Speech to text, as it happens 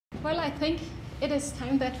Well, I think it is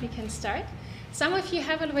time that we can start. Some of you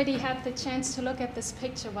have already had the chance to look at this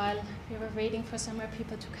picture while we were waiting for some more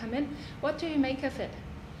people to come in. What do you make of it?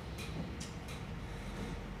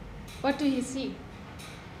 What do you see?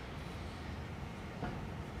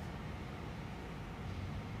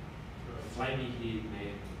 A flamey-haired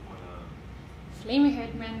man with one arm.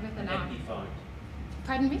 Flamey-haired man with an arm. Epiphyte.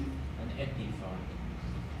 Pardon me? An epiphyte.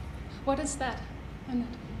 What is that?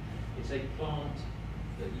 It's a plant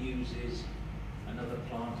that uses another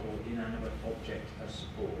plant or inanimate object as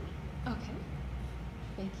support. Okay.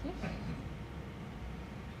 Thank you.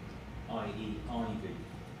 I.e. ivy.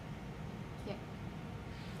 Yeah.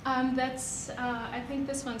 I think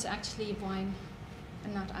this one's actually wine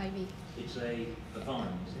and not ivy. It's a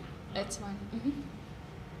vine, is it? It's wine. Mm-hmm.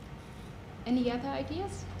 Any other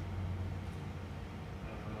ideas?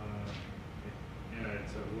 Yeah,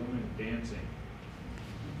 it's a woman dancing.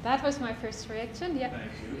 That was my first reaction, yeah.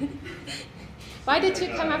 Thank you. Why did you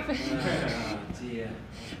come up with Dear.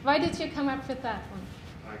 Why did you come up with that one?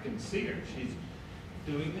 I can see her. She's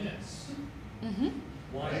doing this. Mm-hmm.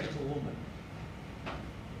 Why is it a woman?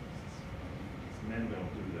 Men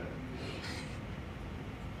don't do that.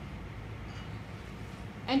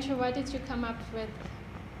 Andrew, why did you come up with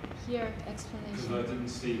your Because I explanation? didn't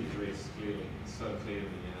see the dress clearly, so clearly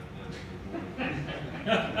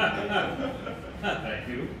Thank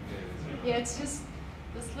you. Yeah, it's just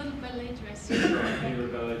this little ballet dress. Either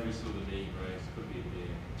ballet dress or the knee brace could be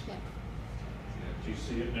there. Yeah. Do you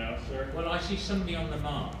see it now, sir? Well, I see somebody on the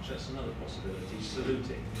march. That's another possibility.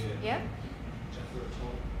 Saluting. Yeah?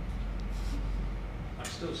 I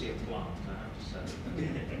still see a plant, I have to say.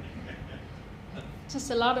 Just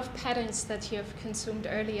a lot of patterns that you have consumed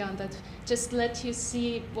early on that just let you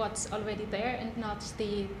see what's already there and not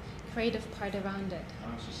the creative part around it.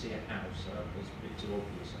 I also see a house, so that was a bit too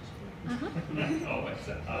obvious, I suppose. Uh-huh. Oh, it's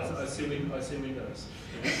a house. I see windows.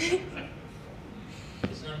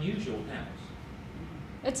 It's an unusual house.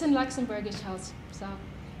 It's in Luxembourgish house, so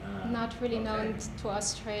not really okay. known to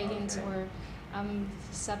Australians Okay. or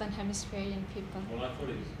Southern Hemispherian people. Well, I thought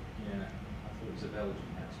it was a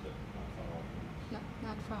Belgian house, but not far off. No,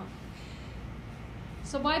 not far.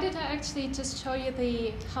 So why did I actually just show you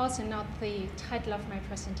the house and not the title of my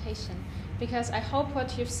presentation? Because I hope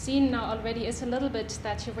what you've seen now already is a little bit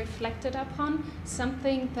that you reflected upon,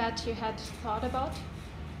 something that you had thought about.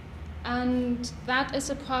 And that is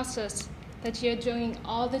a process that you're doing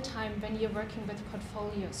all the time when you're working with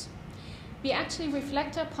portfolios. We actually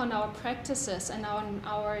reflect upon our practices and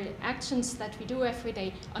our actions that we do every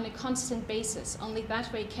day on a constant basis. Only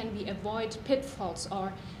that way can we avoid pitfalls,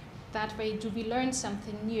 or that way do we learn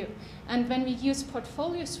something new. And when we use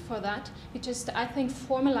portfolios for that, we just, I think,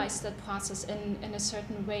 formalize that process in a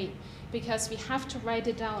certain way, because we have to write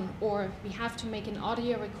it down, or we have to make an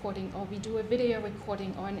audio recording, or we do a video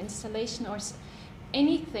recording, or an installation, or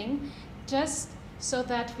anything, just so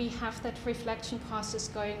that we have that reflection process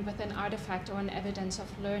going with an artifact or an evidence of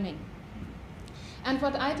learning. And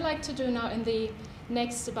what I'd like to do now in the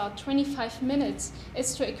next about 25 minutes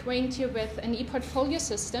is to acquaint you with an ePortfolio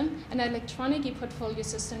system, an electronic ePortfolio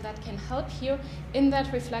system that can help you in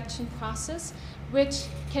that reflection process, which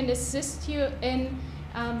can assist you in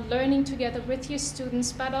learning together with your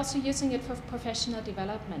students, but also using it for professional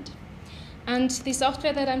development. And the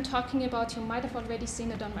software that I'm talking about, you might have already seen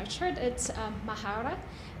it on my shirt, it's Mahara.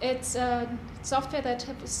 It's a software that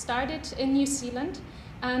started in New Zealand,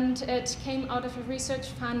 and it came out of a research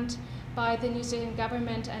fund by the New Zealand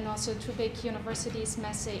government and also two big universities,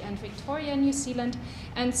 Massey and Victoria, New Zealand,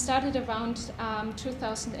 and started around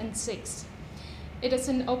 2006. It is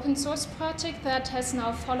an open source project that has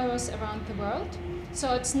now followers around the world.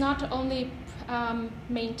 So it's not only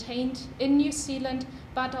maintained in New Zealand,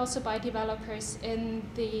 but also by developers in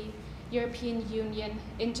the European Union,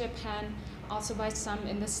 in Japan, also by some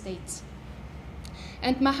in the States.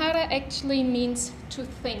 And Mahara actually means to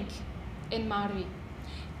think in Māori.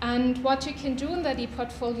 And what you can do in that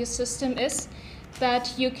ePortfolio system is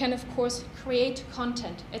that you can, of course, create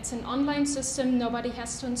content. It's an online system, nobody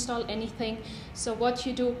has to install anything. So what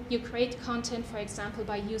you do, you create content, for example,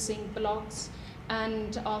 by using blogs,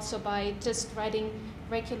 and also by just writing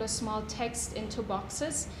regular small text into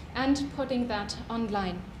boxes and putting that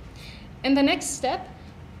online. In the next step,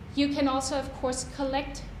 you can also, of course,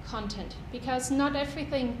 collect content, because not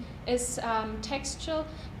everything is textual,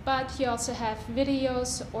 but you also have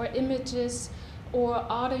videos or images or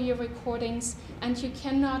audio recordings, and you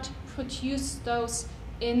cannot produce those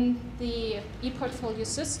in the ePortfolio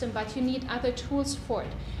system, but you need other tools for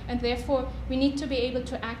it. And therefore, we need to be able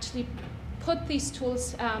to actually put these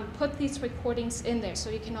tools, put these recordings in there, so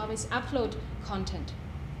you can always upload content.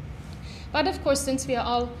 But of course, since we are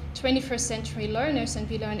all 21st century learners and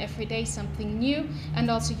we learn every day something new and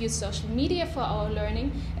also use social media for our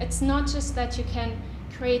learning, it's not just that you can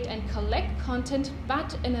create and collect content,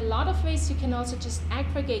 but in a lot of ways you can also just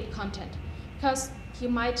aggregate content. Because you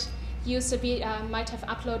might might have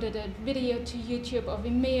uploaded a video to YouTube or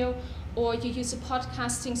Vimeo, or you use a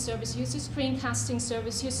podcasting service, use a screencasting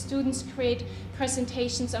service, your students create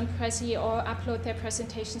presentations on Prezi or upload their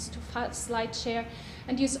presentations to SlideShare,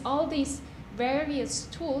 and use all these various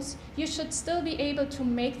tools. You should still be able to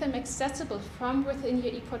make them accessible from within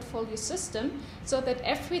your ePortfolio system so that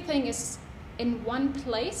everything is in one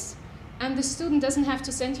place and the student doesn't have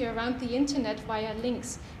to send you around the internet via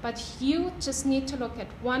links, but you just need to look at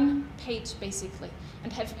one page basically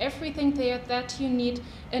and have everything there that you need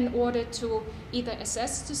in order to either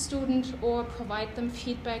assess the student or provide them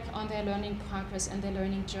feedback on their learning progress and their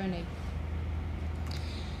learning journey.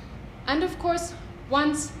 And of course,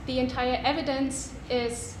 once the entire evidence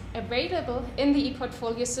is available in the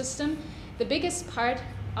ePortfolio system, the biggest part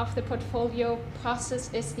of the portfolio process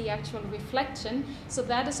is the actual reflection. So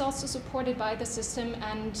that is also supported by the system,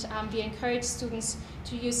 and we encourage students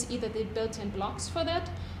to use either the built-in blocks for that,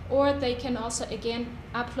 or they can also, again,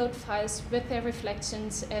 upload files with their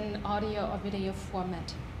reflections in audio or video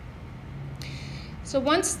format. So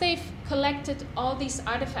once they've collected all these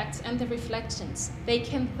artifacts and the reflections, they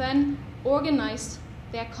can then organize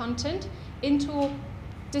their content into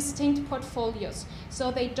distinct portfolios. So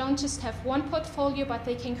they don't just have one portfolio, but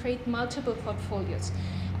they can create multiple portfolios.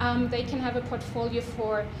 They can have a portfolio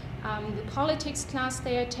for the politics class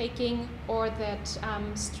they are taking or that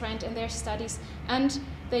strand in their studies, and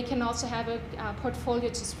they can also have a portfolio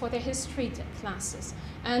just for their history classes,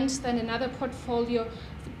 and then another portfolio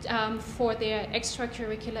for their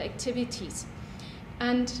extracurricular activities.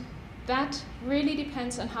 And that really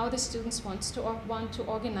depends on how the students want to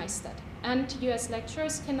organize that. And you as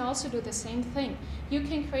lecturers can also do the same thing. You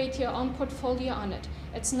can create your own portfolio on it.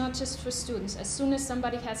 It's not just for students. As soon as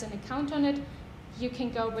somebody has an account on it, you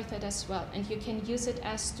can go with it as well. And you can use it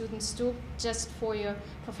as students do, just for your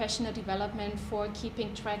professional development, for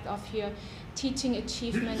keeping track of your teaching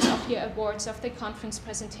achievements, of your awards, of the conference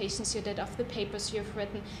presentations you did, of the papers you've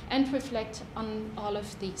written, and reflect on all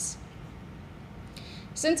of these.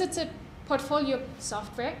 Since it's a portfolio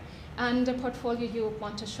software, and a portfolio you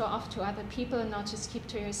want to show off to other people and not just keep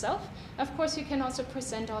to yourself, of course you can also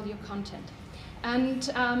present all your content. And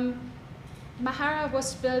Mahara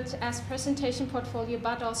was built as presentation portfolio,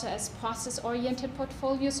 but also as process-oriented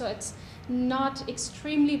portfolio, so it's not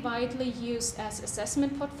extremely widely used as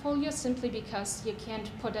assessment portfolio, simply because you can't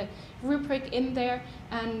put a rubric in there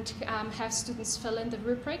and have students fill in the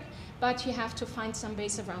rubric, but you have to find some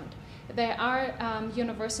ways around. There are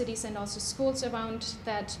universities and also schools around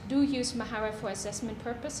that do use Mahara for assessment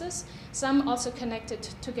purposes. Some also connected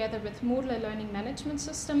together with Moodle, a learning management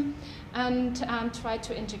system, and try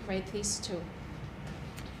to integrate these two.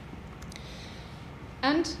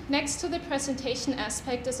 And next to the presentation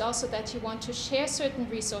aspect is also that you want to share certain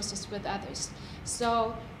resources with others.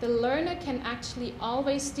 So the learner can actually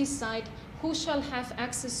always decide who shall have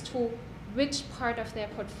access to which part of their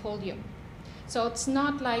portfolio. So it's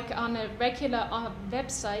not like on a regular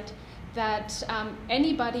website that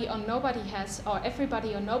anybody or nobody has, or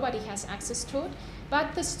everybody or nobody has access to it,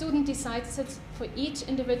 but the student decides it for each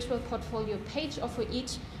individual portfolio page or for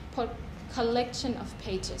each collection of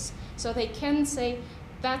pages. So they can say,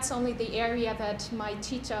 that's only the area that my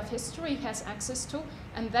teacher of history has access to,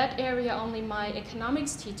 and that area only my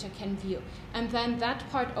economics teacher can view. And then that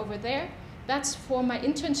part over there, that's for my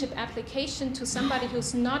internship application to somebody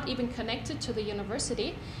who's not even connected to the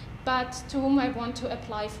university, but to whom I want to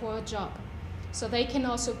apply for a job. So they can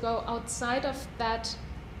also go outside of that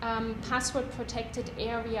password-protected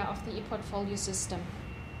area of the ePortfolio system.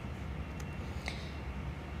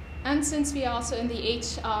 And since we are also in the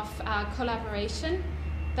age of collaboration,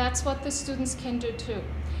 that's what the students can do too.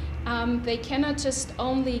 They cannot just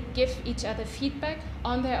only give each other feedback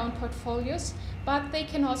on their own portfolios, but they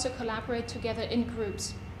can also collaborate together in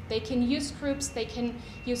groups. They can use groups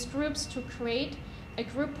to create a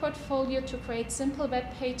group portfolio, to create simple web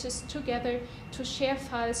pages together, to share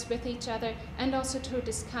files with each other, and also to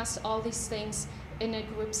discuss all these things in a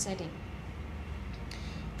group setting.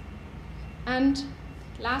 And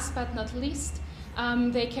last but not least,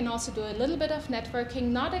 they can also do a little bit of networking,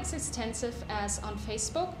 not as extensive as on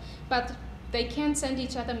Facebook, but they can send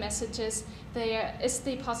each other messages. There is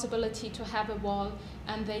the possibility to have a wall,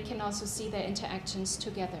 and they can also see their interactions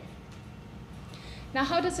together. Now,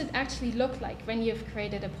 how does it actually look like when you've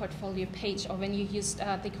created a portfolio page or when you used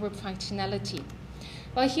the group functionality?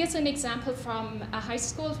 Well, here's an example from a high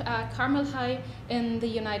school, Carmel High in the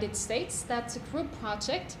United States. That's a group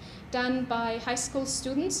project done by high school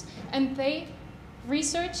students, and they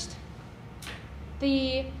researched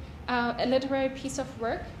a literary piece of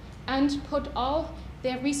work and put all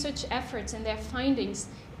their research efforts and their findings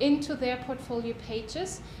into their portfolio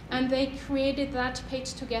pages, and they created that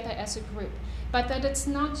page together as a group. But that it's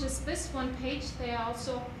not just this one page, there are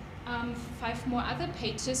also 5 more other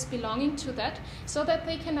pages belonging to that, so that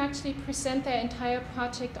they can actually present their entire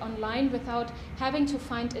project online without having to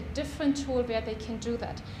find a different tool where they can do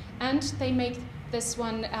that. And they make this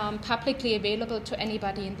one publicly available to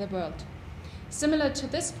anybody in the world. Similar to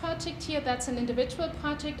this project here, that's an individual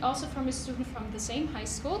project, also from a student from the same high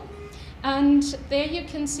school. And there you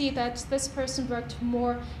can see that this person worked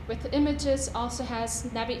more with images, also has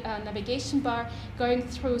navigation bar going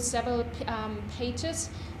through several pages,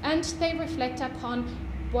 and they reflect upon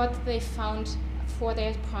what they found for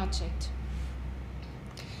their project.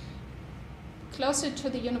 Closer to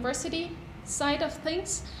the university side of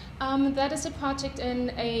things, that is a project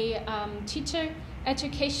in a teacher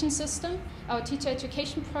education system, our teacher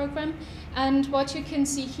education program. And what you can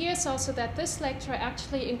see here is also that this lecturer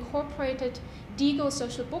actually incorporated Diigo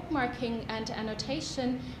social bookmarking and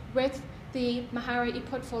annotation with the Mahara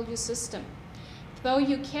ePortfolio system. Though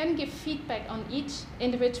you can give feedback on each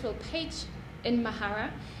individual page in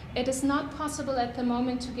Mahara, it is not possible at the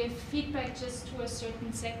moment to give feedback just to a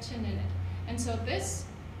certain section in it. And so this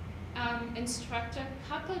instructor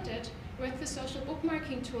coupled it with the social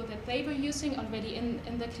bookmarking tool that they were using already in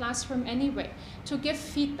the classroom anyway, to give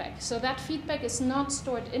feedback. So that feedback is not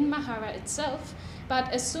stored in Mahara itself,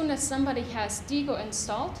 but as soon as somebody has Diigo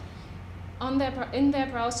installed in their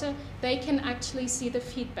browser, they can actually see the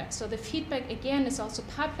feedback. So the feedback, again, is also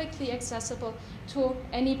publicly accessible to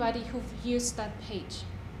anybody who used that page.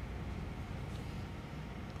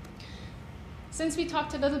 Since we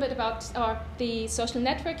talked a little bit about the social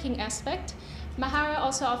networking aspect, Mahara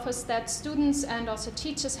also offers that students and also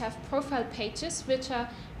teachers have profile pages, which are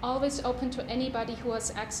always open to anybody who has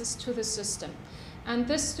access to the system. And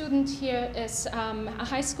this student here is a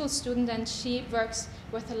high school student, and she works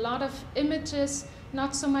with a lot of images,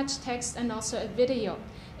 not so much text, and also a video.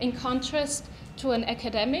 In contrast to an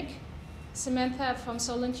academic, Samantha from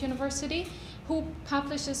Solent University, who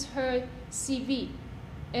publishes her CV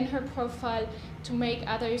in her profile to make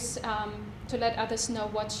others, to let others know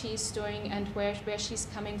what she's doing and where she's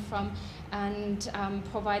coming from, and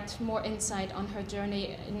provide more insight on her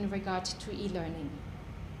journey in regard to e-learning.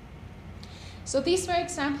 So these were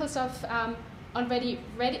examples of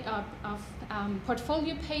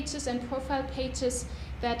portfolio pages and profile pages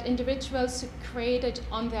that individuals created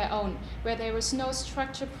on their own, where there was no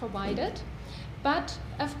structure provided. But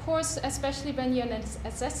of course, especially when you're in an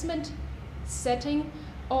assessment setting,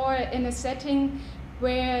 or in a setting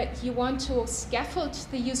where you want to scaffold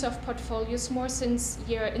the use of portfolios more, since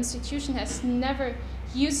your institution has never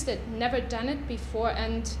used it, never done it before,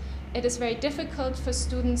 and it is very difficult for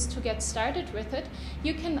students to get started with it,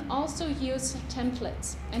 you can also use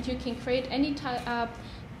templates. And you can create any type of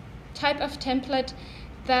template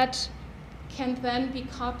that can then be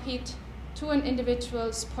copied to an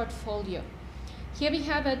individual's portfolio. Here we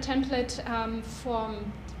have a template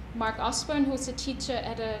from Mark Osborne, who's a teacher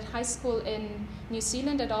at a high school in New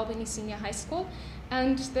Zealand, at Albany Senior High School,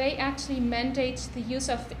 and they actually mandate the use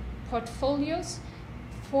of portfolios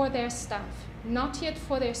for their staff, not yet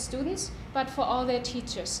for their students, but for all their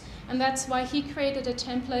teachers. And that's why he created a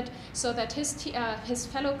template so that his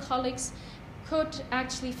fellow colleagues could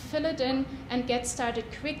actually fill it in and get started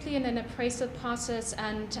quickly in an appraisal process,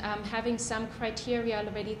 and having some criteria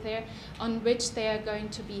already there on which they are going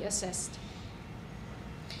to be assessed.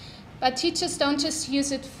 But teachers don't just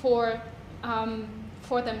use it for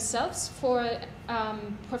themselves, for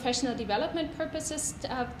professional development purposes.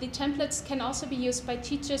 The templates can also be used by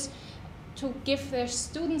teachers to give their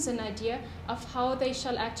students an idea of how they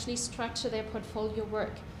shall actually structure their portfolio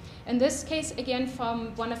work. In this case, again,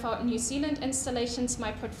 from one of our New Zealand installations,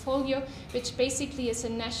 My Portfolio, which basically is a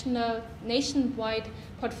nationwide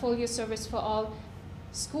portfolio service for all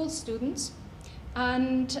school students.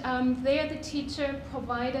 And there the teacher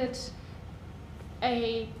provided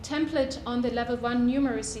a template on the level 1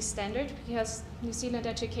 numeracy standard, because New Zealand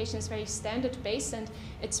education is very standard based, and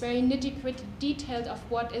it's very nitty-gritty detailed of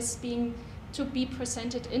what is to be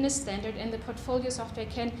presented in a standard, and the portfolio software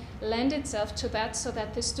can lend itself to that, so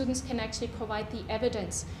that the students can actually provide the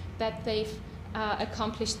evidence that they've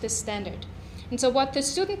accomplished this standard. And so what the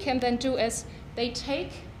student can then do is they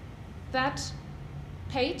take that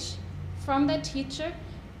page from their teacher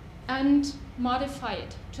and modify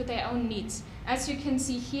it to their own needs. As you can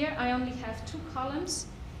see here, I only have 2 columns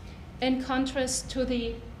in contrast to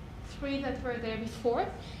the 3 that were there before.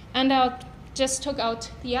 And I just took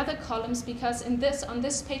out the other columns because on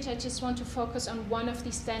this page I just want to focus on one of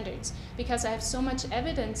these standards because I have so much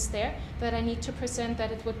evidence there that I need to present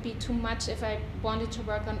that it would be too much if I wanted to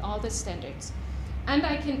work on all the standards. And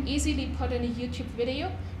I can easily put in a YouTube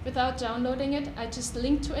video without downloading it. I just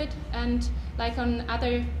link to it, and like on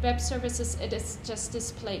other web services, it is just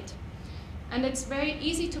displayed. And it's very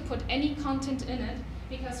easy to put any content in it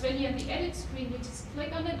because when you're at the edit screen, you just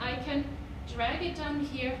click on an icon, drag it down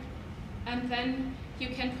here, and then you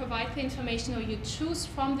can provide the information, or you choose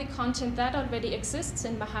from the content that already exists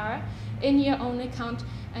in Mahara in your own account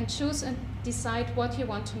and choose and decide what you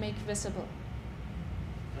want to make visible.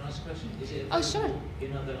 Can I ask a question? Is it Oh, sure.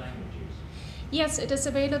 in other languages? Yes, it is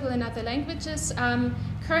available in other languages.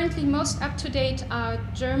 Currently, most up-to-date are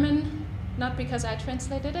German, not because I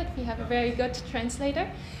translated it, we have a very good translator.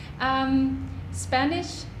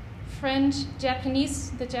 Spanish, French,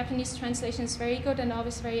 Japanese. The Japanese translation is very good and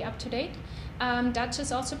always very up-to-date. Dutch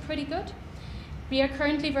is also pretty good. We are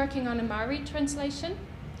currently working on a Mari translation,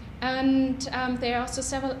 and there are also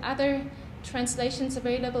several other translations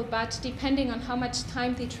available, but depending on how much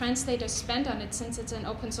time the translators spend on it, since it's an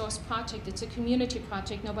open source project, it's a community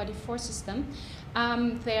project, nobody forces them,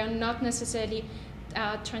 they are not necessarily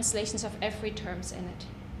translations of every terms in it.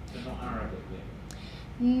 They're not Arabic yet?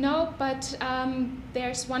 No, but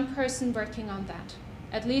there's one person working on that.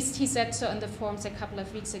 At least he said so in the forums a couple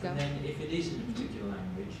of weeks ago. And then if it is in a particular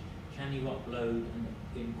language, can you upload and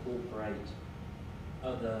incorporate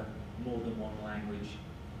more than one language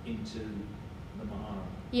into the Mahara?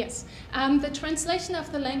 Yes. The translation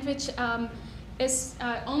of the language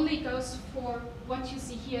only goes for what you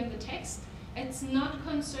see here in the text. It's not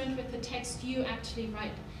concerned with the text you actually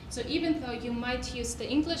write. So even though you might use the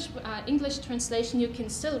English translation, you can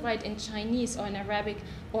still write in Chinese or in Arabic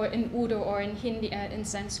or in Urdu or in Hindi, in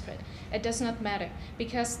Sanskrit. It does not matter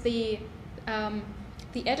because the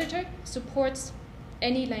editor supports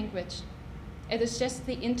any language. It is just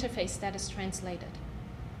the interface that is translated.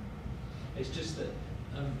 It's just that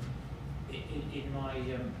in my,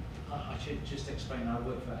 I should just explain, I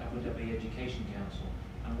work for Abu Dhabi Education Council,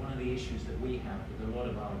 and one of the issues that we have with a lot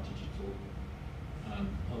of our digital,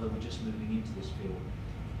 although we're just moving into this field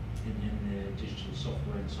in the digital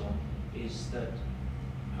software and so on, is that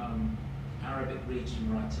Arabic reads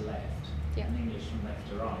from right to left, yeah, and English from left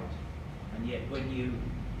to right, and yet when you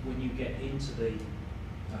get into the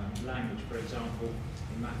language, for example,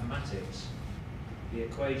 in mathematics, the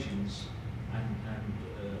equations and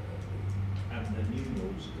the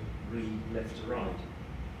numerals read left to right,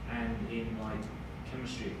 and in like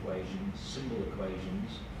chemistry equations, symbol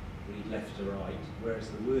equations read left to right, whereas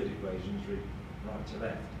the word equations read right to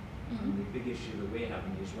left. Mm-hmm. And the big issue that we're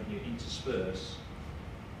having is when you intersperse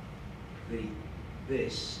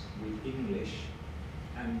this with English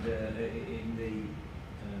and in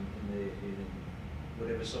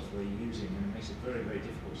whatever software you're using, and it makes it very, very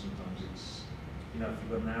difficult sometimes. It's, you know, if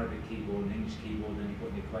you've got an Arabic keyboard, an English keyboard, then you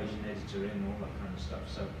put an equation editor in, all that kind of stuff.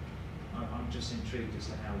 So I'm just intrigued as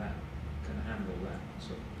to how that can handle that.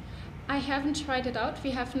 So I haven't tried it out.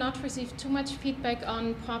 We have not received too much feedback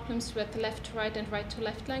on problems with left to right and right to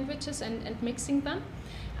left languages and mixing them.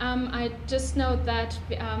 I just know that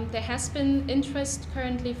there has been interest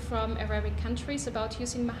currently from Arabic countries about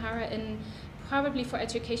using Mahara probably for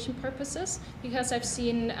education purposes, because I've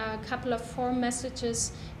seen a couple of forum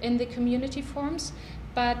messages in the community forums,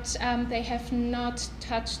 but they have not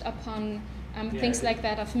touched upon things like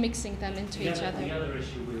that of mixing them into each other. The other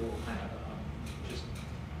issue we all have, just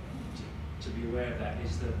to be aware of that,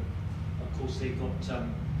 is that, of course, they've got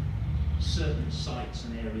certain sites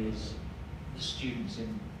and areas, the students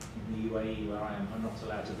in the UAE where I am are not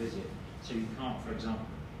allowed to visit. So you can't, for example,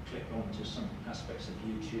 click onto some aspects of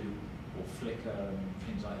YouTube or Flickr and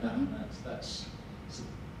things like that. Mm-hmm. And that's a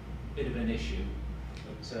bit of an issue.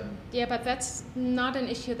 But, yeah, but that's not an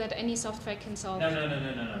issue that any software can solve. No.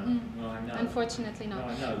 No, I know. Unfortunately not.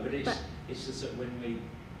 No, I know, but it's just that when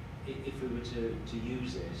if we were to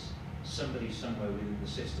use this, somebody somewhere within the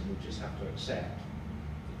system would just have to accept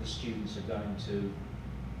that the students are going to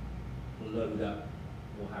load up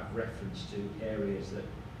or have reference to areas that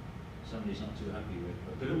somebody's not too happy with.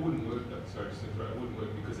 But it wouldn't work though, sorry, just to interrupt, it wouldn't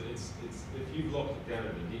work because it's if you've locked it down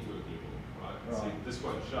at a network level, right? So this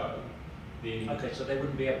won't show. Then okay, so they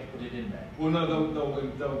wouldn't be able to put it in there. Well, no,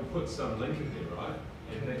 they'll put some link in there, right?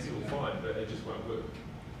 And that's all fine, but it just won't work.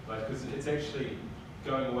 Like, because it's actually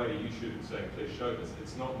going away to YouTube and saying, please show this.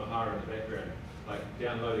 It's not Mahara in the background, like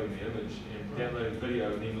downloading the image and downloading the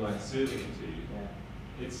video and then like serving it to you. Yeah.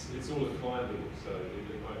 it's all at client level, so it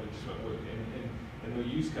just won't work. And the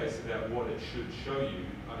use case about what it should show you,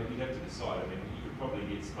 I mean, you have to decide. I mean, you could probably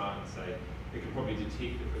get smart and say it can probably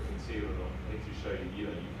detect if it can see it or not. It can show you, you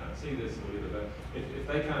can't see this or whatever. But if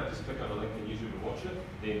they can't just click on a link on YouTube and watch it,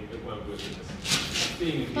 then it won't work in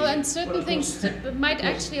this. Well, and certain things might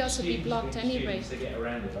actually also be blocked anyway. They get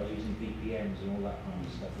around it by using VPNs and all that kind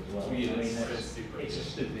of stuff as well. Yeah, I mean, it's a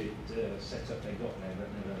stupid setup they got there, but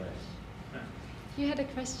nevertheless. You had a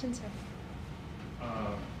question, sir.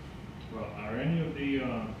 Well, are any of the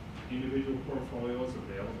individual portfolios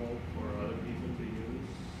available for other people to use?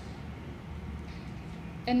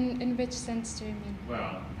 In which sense do you mean?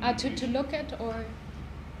 Well, to look at, or?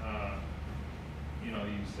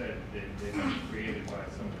 You said they've been created by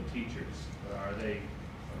some of the teachers. Are they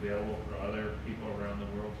available for other people around the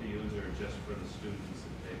world to use, or just for the students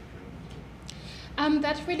that they've given to?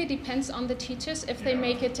 That really depends on the teachers, if they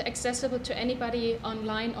make it accessible to anybody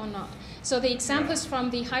online or not. So the examples from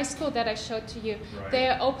the high school that I showed to you,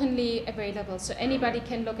 they're openly available, so anybody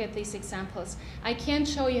can look at these examples. I can't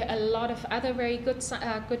show you a lot of other very good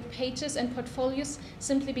pages and portfolios,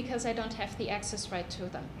 simply because I don't have the access right to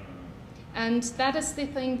them. And that is the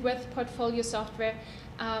thing with portfolio software.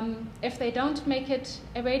 If they don't make it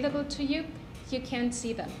available to you, you can't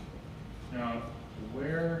see them. Now,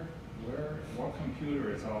 what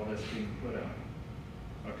computer is all this being put on?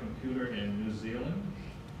 A computer in New Zealand?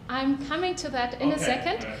 I'm coming to that in a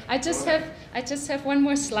second. I just have one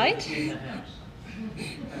more slide. In the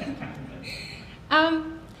house.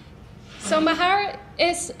 So Mahara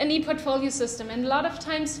is an ePortfolio system, and a lot of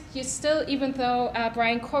times you still, even though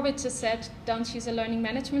Brian Corbett just said don't use a learning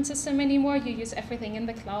management system anymore, you use everything in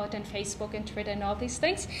the cloud and Facebook and Twitter and all these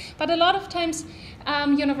things. But a lot of times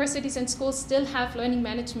universities and schools still have learning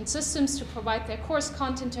management systems to provide their course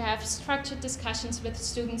content, to have structured discussions with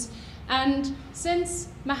students. And since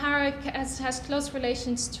Mahara has close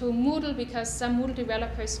relations to Moodle, because some Moodle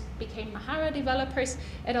developers became Mahara developers,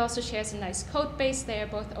 it also shares a nice code base. They are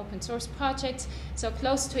both open source projects, so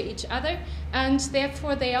close to each other. And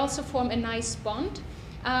therefore, they also form a nice bond.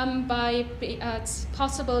 It's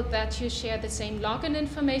possible that you share the same login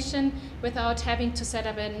information without having to set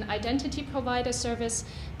up an identity provider service.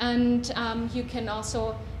 And you can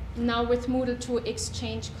also, now with Moodle, to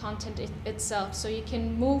exchange content itself. So you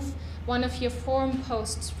can move one of your forum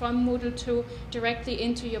posts from Moodle 2 directly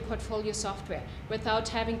into your portfolio software without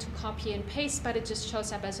having to copy and paste, but it just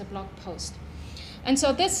shows up as a blog post. And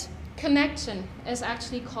so this connection is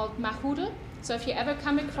actually called Mahoodle. So if you ever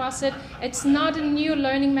come across it, it's not a new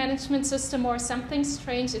learning management system or something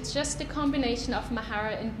strange. It's just a combination of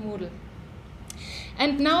Mahara and Moodle.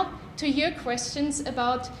 And now to your questions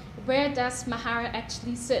about where does Mahara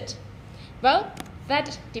actually sit? Well,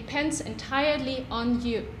 that depends entirely on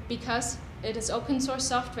you, because it is open source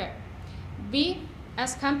software. We,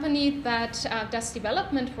 as a company that does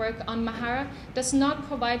development work on Mahara, does not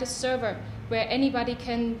provide a server where anybody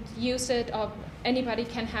can use it or anybody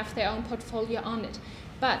can have their own portfolio on it.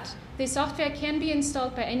 But the software can be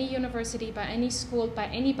installed by any university, by any school, by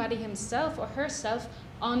anybody himself or herself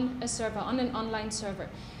on a server, on an online server.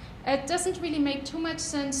 It doesn't really make too much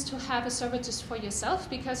sense to have a server just for yourself,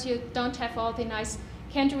 because you don't have all the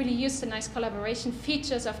can't really use the nice collaboration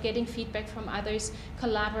features of getting feedback from others,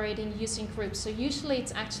 collaborating, using groups. So usually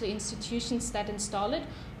it's actually institutions that install it,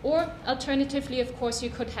 or alternatively, of course,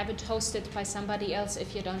 you could have it hosted by somebody else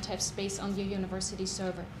if you don't have space on your university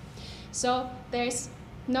server. So there's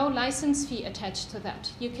no license fee attached to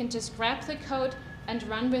that. You can just grab the code and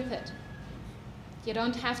run with it. You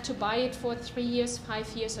don't have to buy it for 3 years,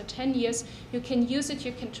 5 years, or 10 years. You can use it,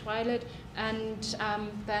 you can trial it, and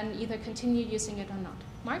then either continue using it or not.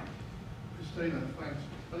 Mark? Christina, thanks.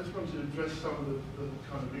 I just wanted to address some of the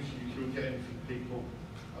kind of issues you're getting from people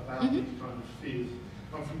about these kind of fears.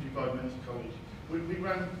 I'm from Dubai Men's College. We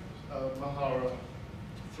ran Mahara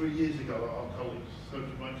 3 years ago at our college, so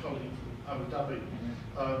did my colleague from Abu Dhabi.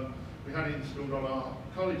 We had it installed on our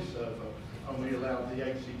college server, and we allowed the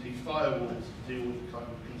HCT firewalls to deal with the kind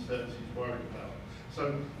of concerns he's worried about.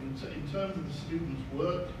 So in terms of the students'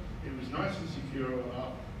 work, it was nice and secure on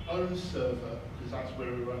our own server, because that's where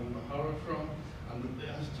we're running Mahara from, and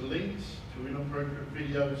as to links to inappropriate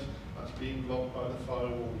videos, that's being blocked by the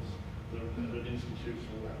firewalls that are at an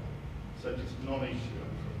institutional level. So just non-issue.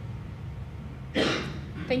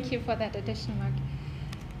 Thank you for that addition, Mark.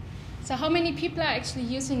 So how many people are actually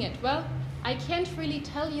using it? Well, I can't really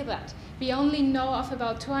tell you that, We only know of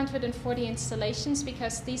about 240 installations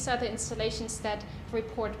because these are the installations that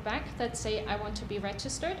report back that say, I want to be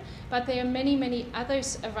registered. But there are many, many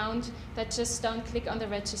others around that just don't click on the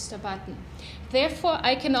register button. Therefore,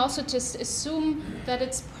 I can also just assume that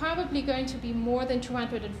it's probably going to be more than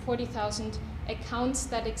 240,000 accounts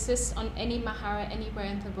that exist on any Mahara anywhere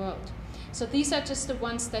in the world. So these are just the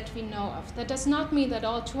ones that we know of. That does not mean that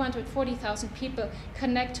all 240,000 people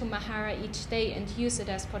connect to Mahara each day and use it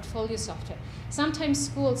as portfolio software. Sometimes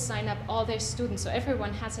schools sign up all their students, so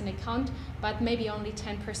everyone has an account, but maybe only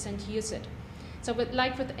 10% use it. So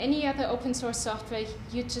like with any other open source software,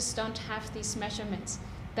 you just don't have these measurements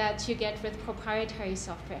that you get with proprietary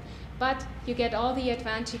software. But you get all the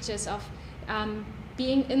advantages of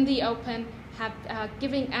being in the open,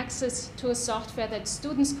 giving access to a software that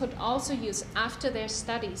students could also use after their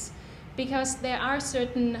studies. Because there are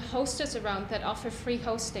certain hosters around that offer free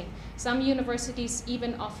hosting. Some universities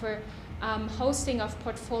even offer hosting of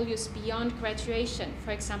portfolios beyond graduation.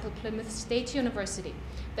 For example, Plymouth State University.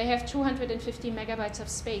 They have 250 megabytes of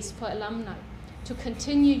space for alumni to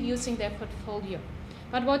continue using their portfolio.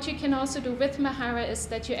 But what you can also do with Mahara is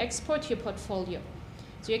that you export your portfolio.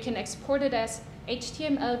 So you can export it as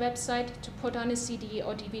HTML website to put on a CD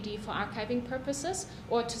or DVD for archiving purposes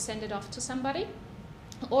or to send it off to somebody.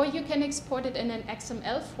 Or you can export it in an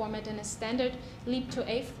XML format, in a standard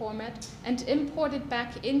leap-to-A format, and import it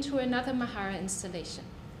back into another Mahara installation.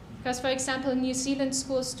 Because, for example, in New Zealand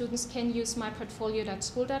school students can use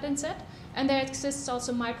myportfolio.school.nz, and there exists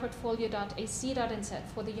also myportfolio.ac.nz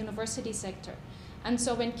for the university sector. And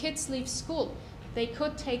so when kids leave school, they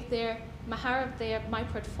could take their Mahara, their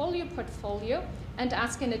myportfolio portfolio, and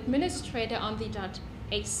ask an administrator on the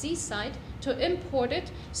 .ac side to import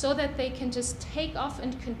it so that they can just take off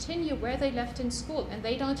and continue where they left in school, and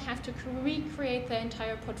they don't have to recreate their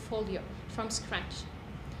entire portfolio from scratch.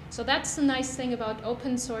 So that's the nice thing about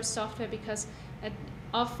open source software, because it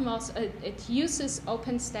often also, it uses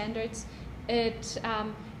open standards. It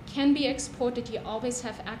can be exported. You always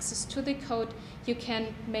have access to the code. You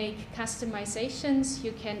can make customizations.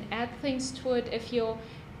 You can add things to it if you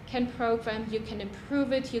can program. You can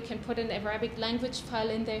improve it. You can put an Arabic language file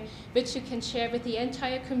in there, which you can share with the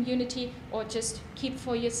entire community or just keep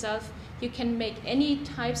for yourself. You can make any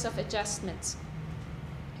types of adjustments.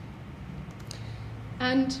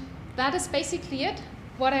 And that is basically it,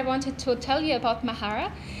 what I wanted to tell you about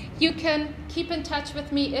Mahara. You can keep in touch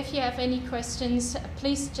with me if you have any questions.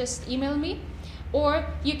 Please just email me. Or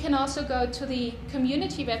you can also go to the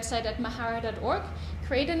community website at mahara.org,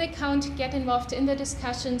 create an account, get involved in the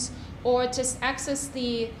discussions, or just access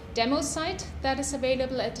the demo site that is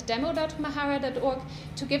available at demo.mahara.org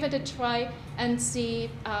to give it a try and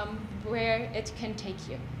see where it can take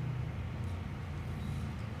you.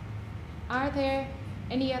 Are there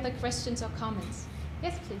any other questions or comments?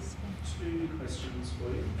 Yes, please. Two questions for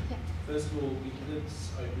you. Yeah. First of all, because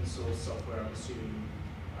it's open source software, I'm assuming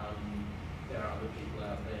there are other people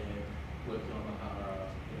out there working on Mahara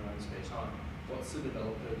in their own spare time. What's the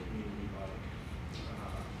developer community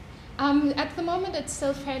like? At the moment, it's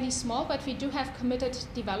still fairly small, but we do have committed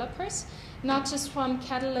developers, not just from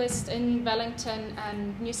Catalyst in Wellington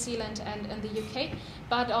and New Zealand and in the UK,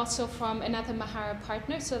 but also from another Mahara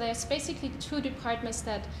partner. So there's basically two departments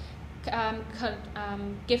that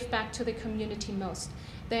give back to the community most.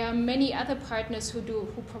 There are many other partners who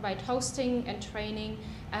provide hosting and training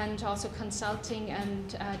and also consulting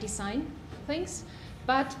and design things.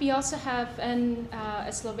 But we also have a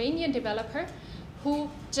Slovenian developer who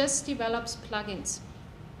just develops plugins.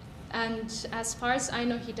 And as far as I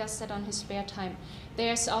know, he does that on his spare time.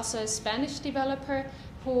 There's also a Spanish developer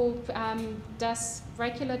who does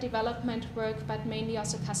regular development work, but mainly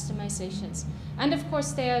also customizations. And of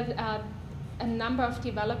course, there are a number of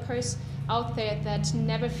developers out there that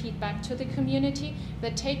never feed back to the community,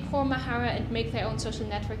 that take core Mahara and make their own social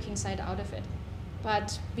networking site out of it.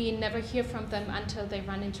 But we never hear from them until they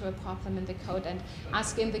run into a problem in the code and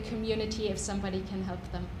ask in the community if somebody can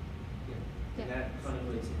help them. Yeah. And that kind of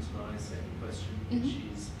leads into my second question, which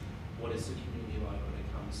is, what is the community like when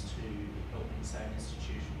it comes to helping, say, an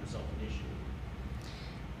institution resolve an issue?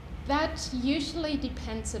 That usually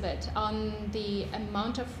depends a bit on the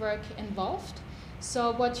amount of work involved.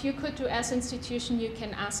 So what you could do as an institution, you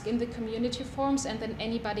can ask in the community forums and then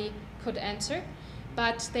anybody could answer,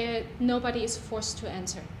 but nobody is forced to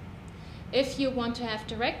answer. If you want to have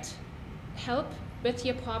direct help with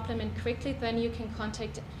your problem and quickly, then you can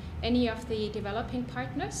contact any of the developing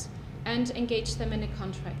partners and engage them in a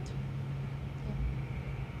contract.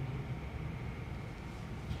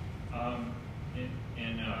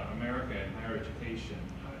 In America, in higher education,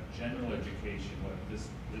 general education, what this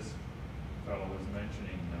fellow was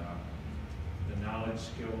mentioning, the knowledge,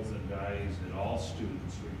 skills, and values that all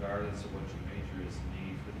students, regardless of what your major is,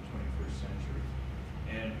 need for the 21st century.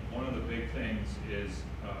 And one of the big things is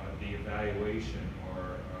the evaluation,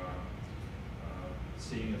 or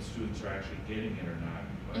seeing if students are actually getting it or not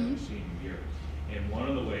by their senior year. And one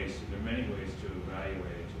of the ways, there are many ways to evaluate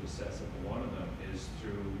it, to assess it, but one of them is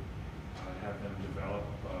through have them develop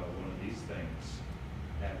one of these things,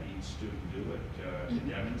 have each student do it to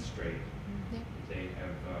demonstrate that they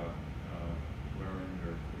have learned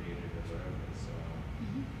or created or whatever it is,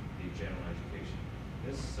 the general education.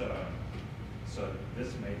 This, so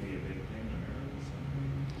this may be a big thing in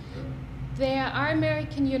America. There are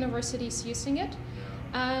American universities using it.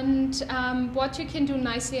 And what you can do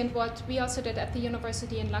nicely, and what we also did at the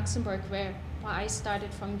university in Luxembourg, where I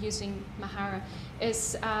started from using Mahara,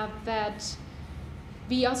 is that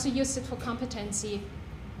we also used it for competency,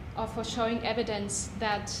 or for showing evidence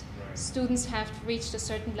that students have reached a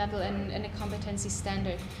certain level in a competency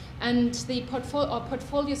standard. And the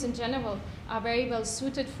portfolios in general are very well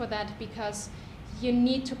suited for that, because you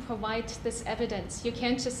need to provide this evidence. You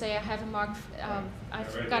can't just say, I have a mark,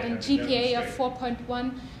 I've got a GPA of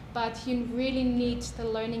 4.1, but you really need the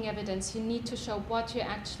learning evidence. You need to show what you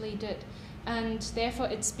actually did. And therefore,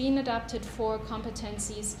 it's been adapted for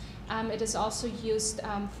competencies. It is also used,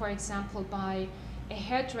 for example, by a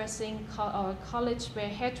hairdressing or a college where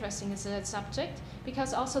hairdressing is a subject,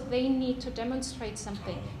 because also they need to demonstrate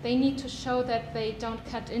something. They need to show that they don't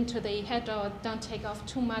cut into the head or don't take off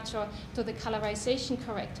too much or do the colorization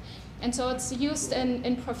correct. And so it's used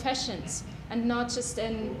in professions and not just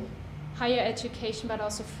in higher education, but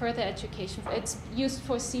also further education. It's used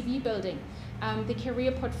for CV building. The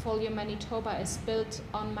career portfolio Manitoba is built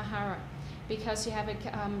on Mahara, because you have a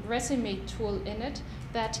resume tool in it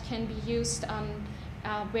that can be used on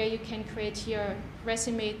where you can create your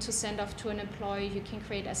resume to send off to an employer. You can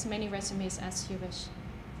create as many resumes as you wish.